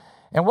weak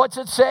And what's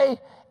it say?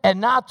 And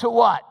not to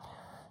what?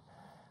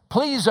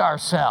 Please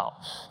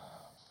ourselves.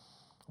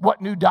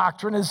 What new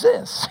doctrine is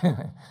this?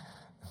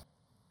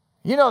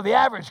 You know, the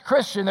average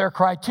Christian, their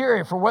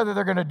criteria for whether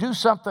they're going to do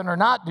something or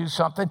not do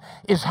something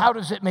is, how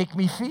does it make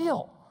me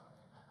feel?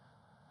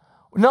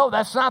 No,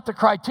 that's not the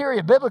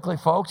criteria biblically,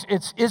 folks.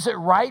 It's, is it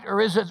right or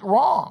is it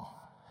wrong?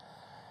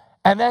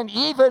 And then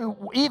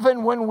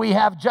even when we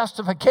have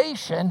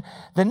justification,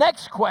 the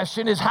next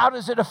question is, how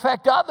does it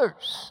affect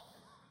others?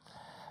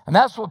 And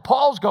that's what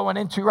Paul's going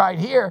into right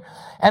here.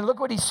 And look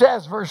what he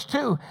says, verse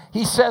 2.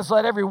 He says,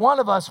 let every one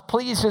of us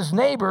please his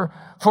neighbor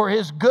for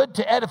his good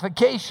to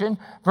edification.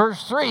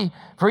 Verse 3,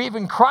 for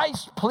even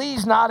Christ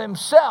pleased not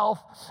himself,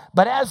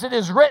 but as it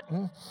is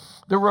written,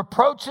 the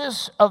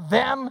reproaches of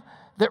them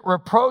that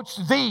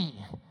reproached thee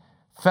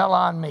fell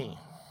on me.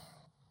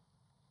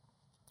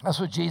 That's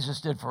what Jesus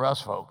did for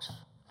us, folks.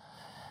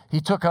 He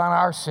took on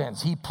our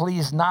sins. He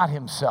pleased not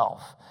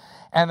himself.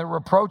 And the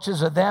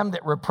reproaches of them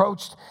that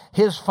reproached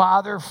his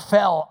Father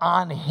fell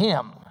on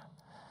him.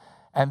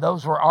 And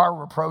those were our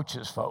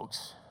reproaches,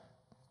 folks.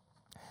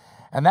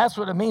 And that's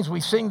what it means.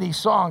 We sing these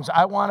songs.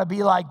 I want to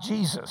be like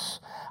Jesus.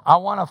 I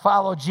want to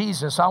follow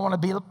Jesus. I want to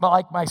be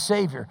like my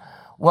Savior.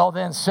 Well,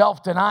 then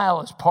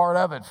self-denial is part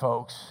of it,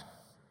 folks,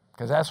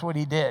 because that's what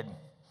he did.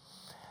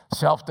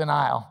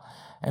 Self-denial.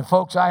 And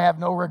folks, I have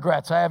no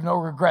regrets. I have no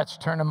regrets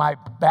turning my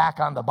back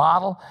on the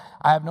bottle.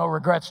 I have no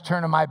regrets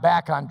turning my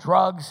back on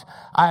drugs.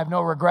 I have no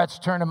regrets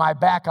turning my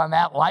back on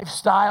that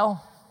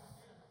lifestyle.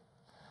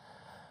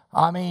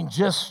 I mean,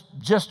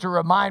 just to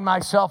remind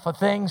myself of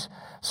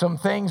some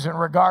things in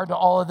regard to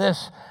all of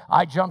this.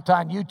 I jumped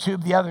on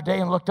YouTube the other day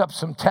and looked up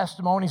some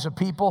testimonies of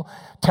people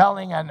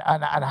telling on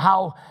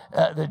how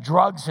the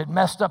drugs had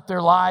messed up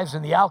their lives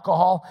and the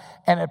alcohol,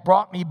 and it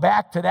brought me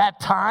back to that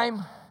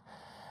time.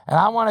 And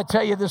I want to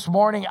tell you this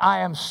morning, I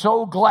am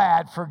so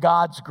glad for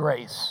God's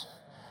grace.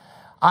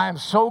 I am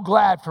so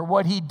glad for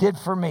what he did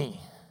for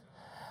me.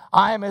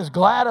 I am as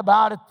glad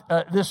about it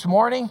this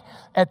morning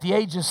at the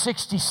age of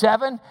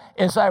 67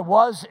 as I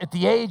was at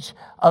the age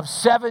of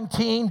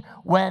 17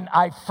 when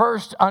I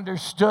first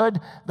understood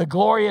the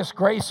glorious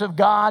grace of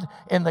God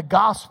in the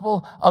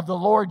gospel of the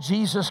Lord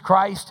Jesus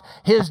Christ,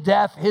 his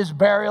death, his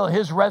burial,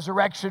 his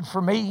resurrection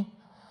for me.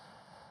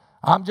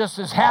 I'm just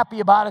as happy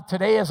about it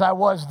today as I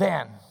was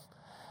then.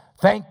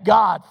 Thank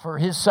God for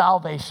his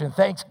salvation.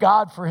 Thanks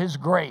God for his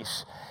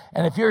grace.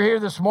 And if you're here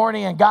this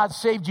morning and God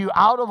saved you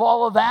out of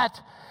all of that,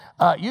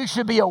 you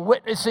should be a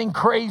witnessing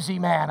crazy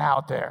man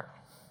out there.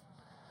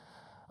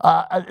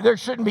 There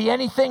shouldn't be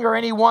anything or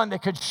anyone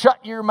that could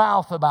shut your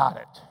mouth about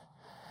it.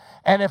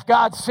 And if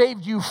God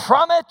saved you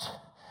from it,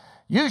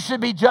 you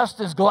should be just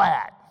as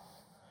glad.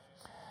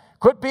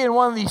 Quit being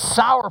one of these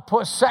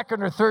sourpuss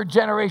second or third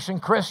generation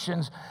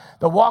Christians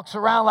that walks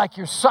around like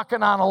you're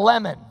sucking on a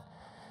lemon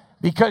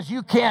because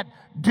you can't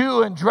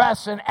do and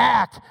dress and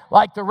act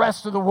like the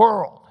rest of the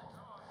world.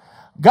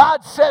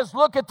 God says,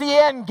 look at the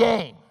end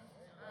game.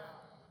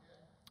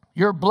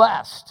 You're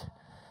blessed.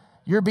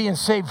 You're being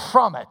saved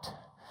from it.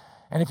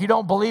 And if you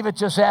don't believe it,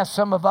 just ask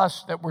some of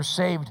us that were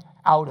saved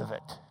out of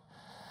it.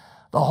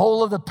 The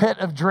whole of the pit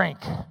of drink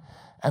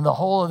and the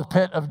whole of the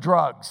pit of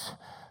drugs.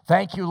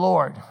 Thank you,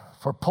 Lord,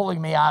 for pulling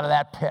me out of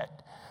that pit.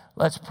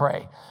 Let's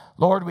pray.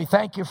 Lord, we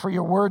thank you for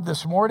your word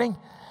this morning.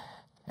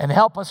 And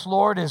help us,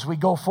 Lord, as we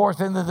go forth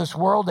into this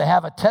world to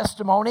have a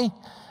testimony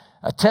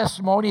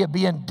of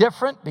being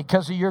different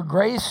because of your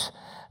grace,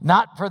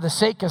 not for the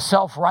sake of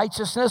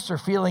self-righteousness or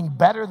feeling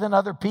better than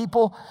other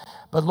people,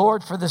 but,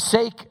 Lord, for the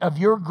sake of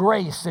your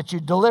grace that you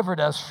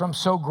delivered us from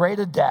so great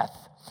a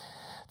death.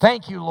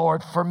 Thank you,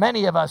 Lord, for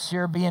many of us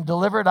here being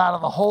delivered out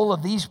of the whole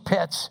of these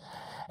pits.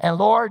 And,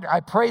 Lord,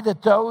 I pray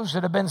that those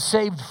that have been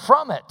saved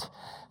from it,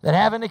 that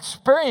haven't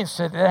experienced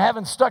it, that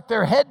haven't stuck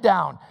their head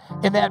down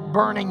in that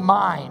burning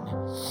mine,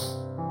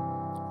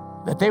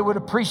 that they would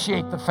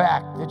appreciate the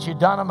fact that you've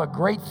done them a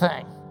great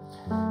thing,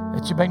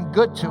 that you've been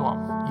good to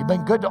them. You've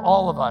been good to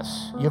all of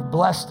us. You've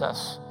blessed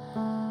us.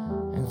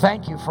 And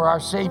thank you for our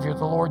Savior,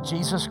 the Lord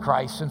Jesus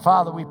Christ. And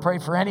Father, we pray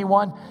for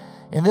anyone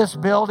in this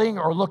building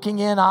or looking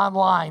in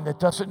online that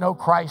doesn't know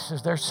Christ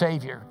as their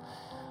Savior.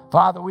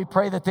 Father, we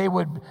pray that they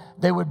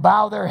would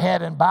bow their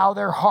head and bow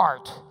their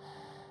heart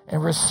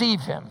and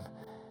receive him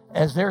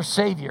as their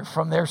Savior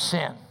from their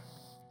sin,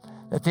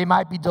 that they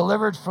might be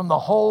delivered from the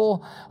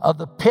whole of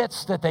the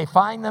pits that they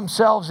find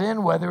themselves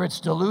in, whether it's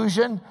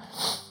delusion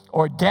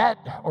or debt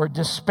or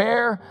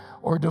despair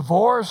or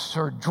divorce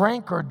or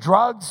drink or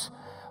drugs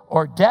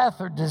or death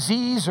or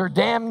disease or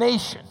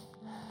damnation.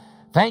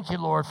 Thank you,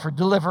 Lord, for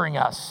delivering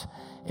us.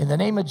 In the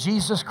name of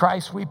Jesus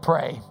Christ, we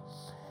pray.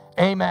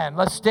 Amen.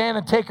 Let's stand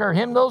and take our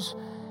hymnals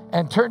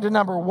and turn to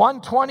number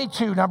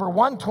 122. Number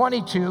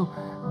 122.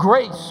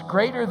 Grace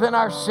greater than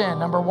our sin,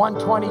 number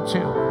 122.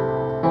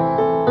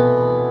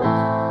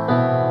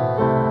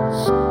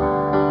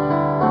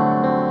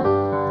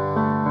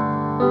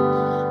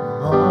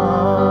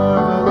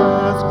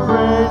 Marvelous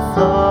grace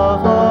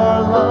of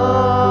our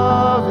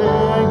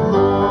loving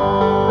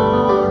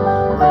Lord,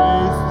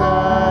 grace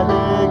that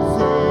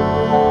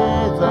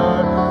exceeds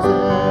our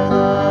sin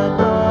and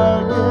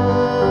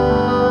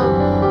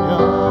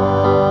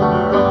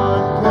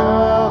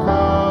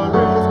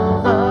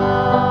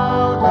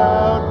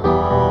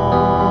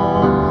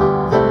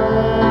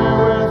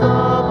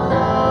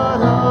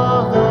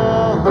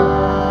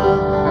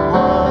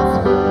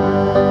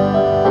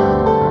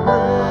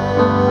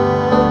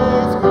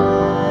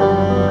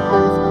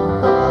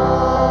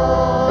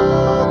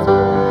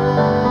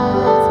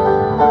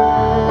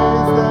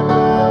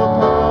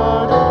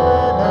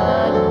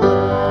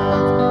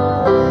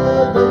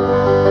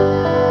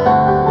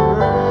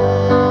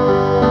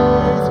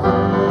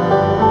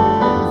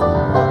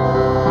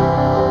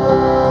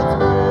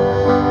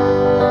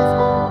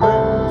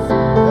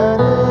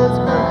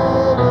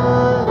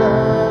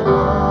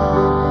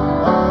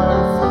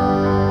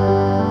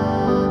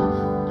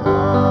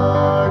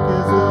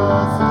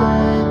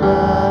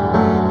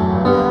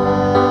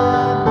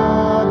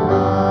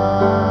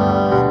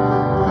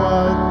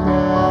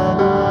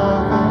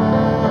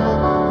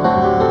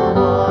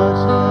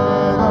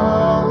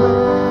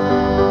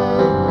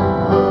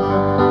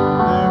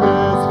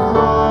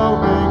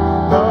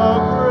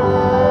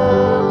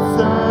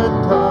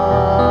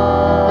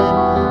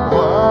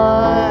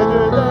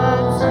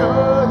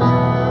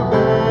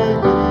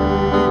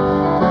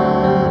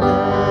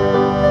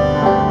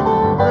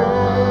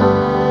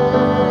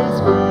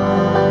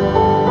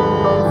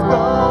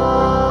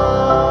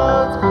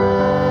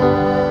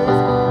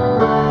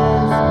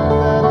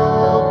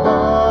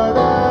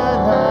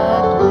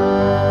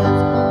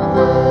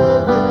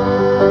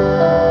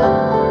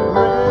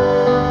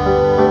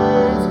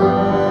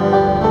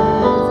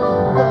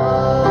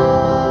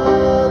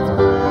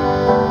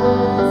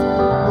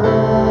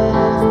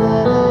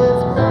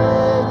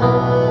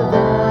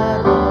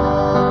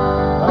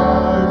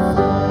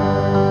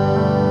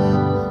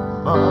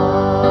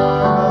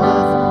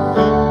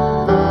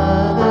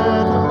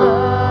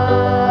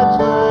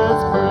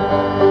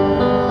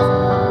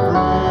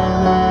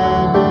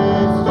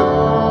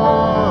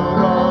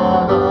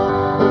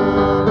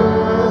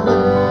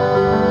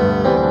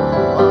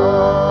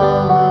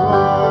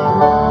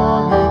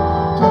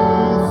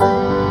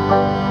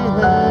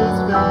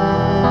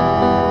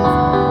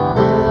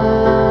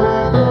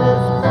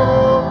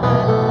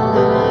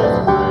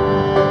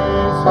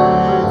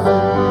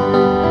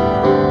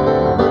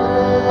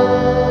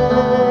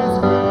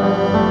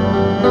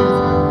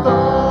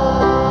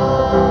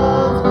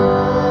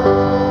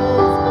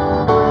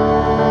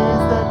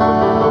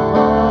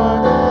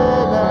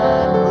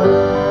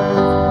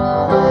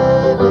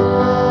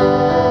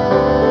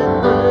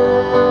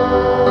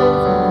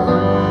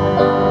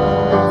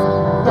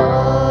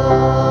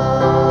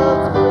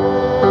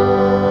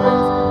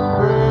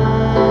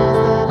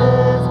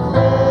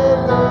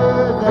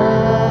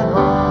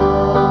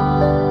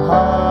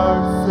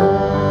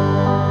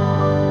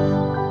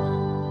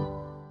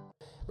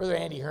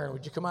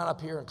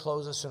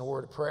us in a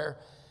word of prayer.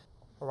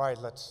 All right,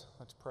 let's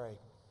pray.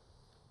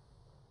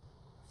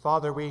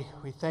 Father, we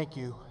thank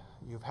you.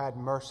 You've had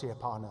mercy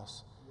upon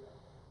us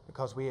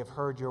because we have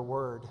heard your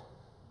word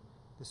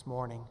this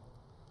morning.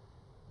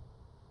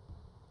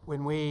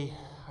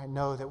 I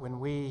know that when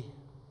we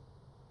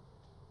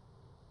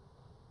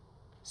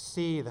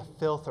see the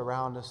filth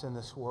around us in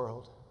this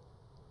world,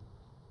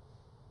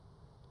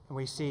 and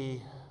we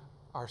see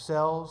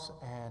ourselves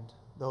and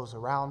those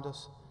around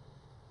us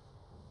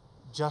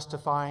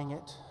justifying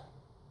it,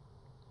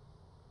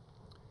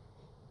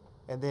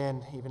 and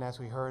then even as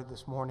we heard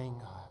this morning,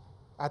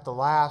 at the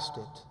last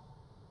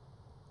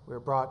we're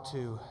brought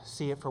to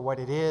see it for what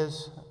it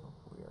is.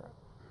 We're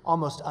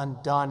almost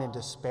undone in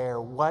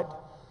despair. What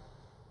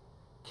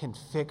can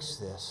fix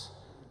this?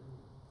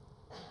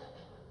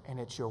 And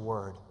it's your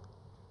word.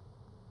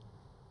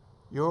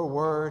 Your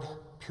word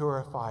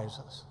purifies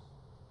us.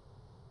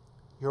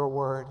 Your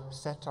word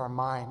sets our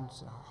minds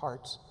and our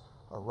hearts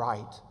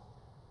aright.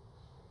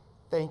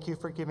 Thank you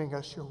for giving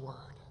us your word.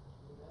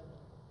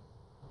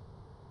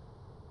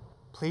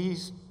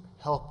 Please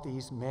help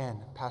these men,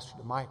 Pastor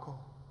DeMichele,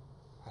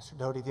 Pastor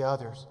Doty, the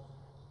others,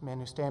 men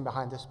who stand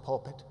behind this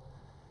pulpit.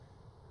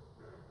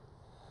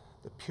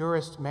 The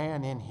purest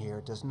man in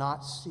here does not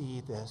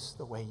see this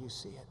the way you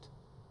see it.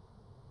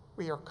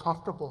 We are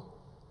comfortable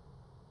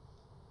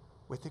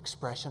with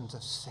expressions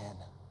of sin.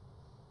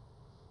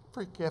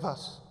 Forgive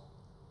us.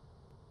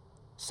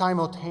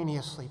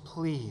 Simultaneously,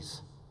 please,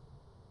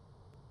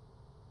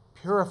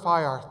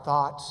 purify our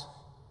thoughts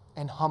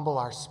and humble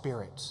our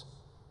spirits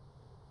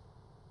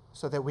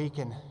so that we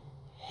can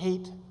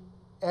hate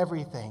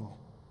everything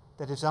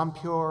that is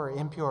impure or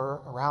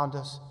impure around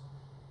us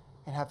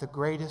and have the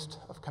greatest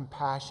of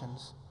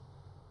compassions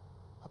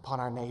upon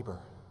our neighbor.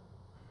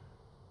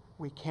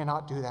 We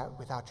cannot do that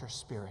without your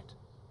Spirit.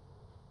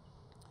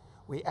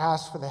 We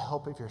ask for the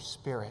help of your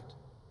Spirit.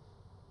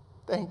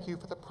 Thank you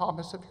for the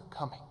promise of your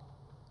coming.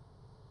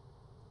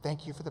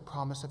 Thank you for the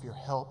promise of your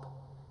help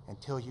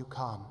until you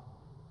come.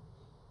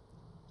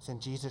 It's in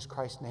Jesus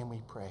Christ's name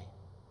we pray.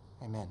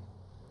 Amen.